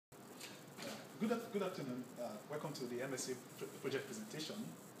Good afternoon. Welcome to the MSc project presentation.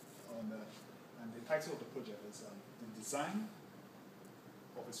 And the title of the project is the design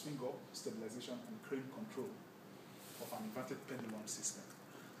of a swing-up, stabilization, and crane control of an inverted pendulum system.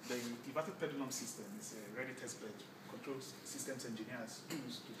 The inverted pendulum system is a ready testbed control systems engineers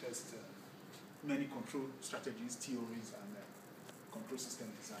use to test many control strategies, theories, and control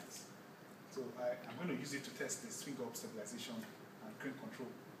system designs. So I'm going to use it to test the swing-up, stabilization, and crane control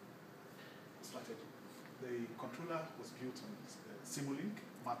strategy. The controller was built on Simulink,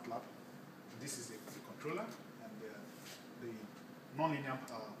 MATLAB. This is the controller, and the nonlinear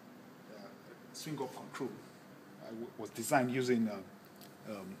swing-up control was designed using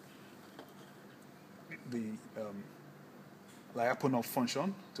the Lyapunov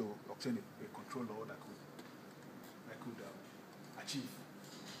function to obtain a controller that could achieve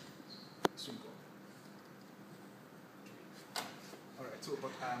swing-up. All right, so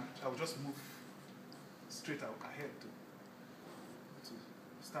but I will just move straight ahead to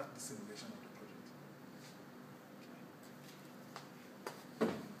start the simulation of the project.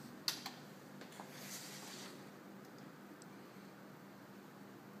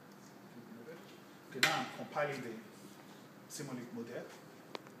 Okay, now I'm compiling the Simulink model.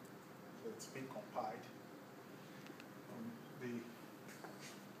 So it's been compiled.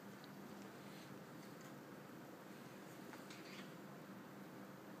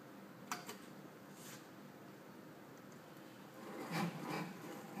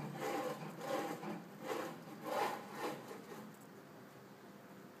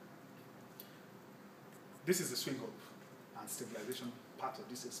 This is the swing-up and stabilization part of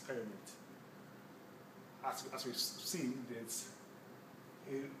this experiment. As we've seen, there's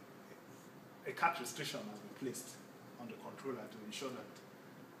a cut restriction has been placed on the controller to ensure that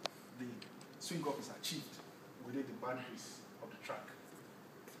the swing-up is achieved within the boundaries of the track.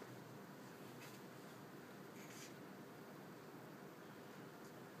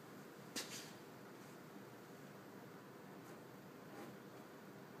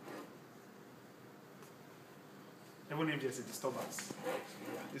 Even if there's a disturbance,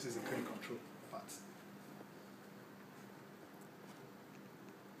 this is the crane control part.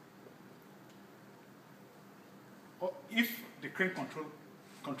 Or if the crane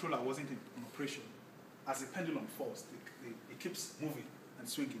controller wasn't in operation, as the pendulum falls, it keeps moving and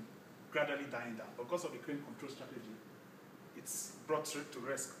swinging, gradually dying down. Because of the crane control strategy, it's brought to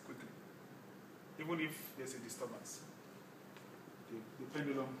rest quickly. Even if there's a disturbance, the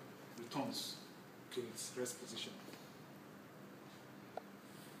pendulum returns to its rest position.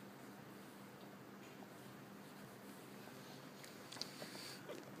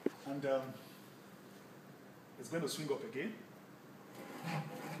 And it's going to swing up again.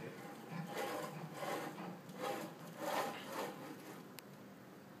 Okay.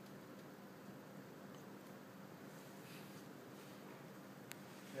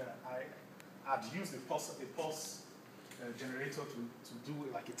 Yeah, I'd used a pulse generator to do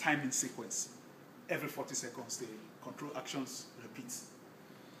like a timing sequence. Every 40 seconds, the control actions repeat.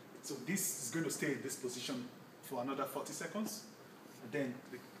 So this is going to stay in this position for another 40 seconds. And then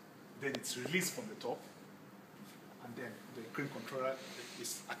it's released from the top, and then the crane controller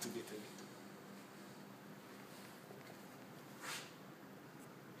is activated.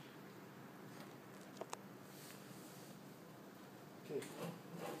 Okay.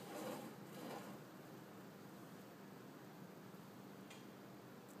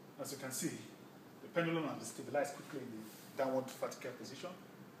 As you can see, the pendulum has been stabilized quickly in the downward vertical position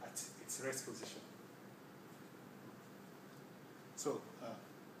at its rest position. So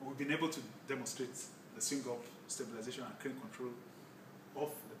we've been able to demonstrate the swing-up, stabilization, and crane control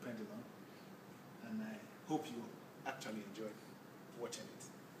of the pendulum, and I hope you actually enjoyed watching it.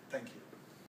 Thank you.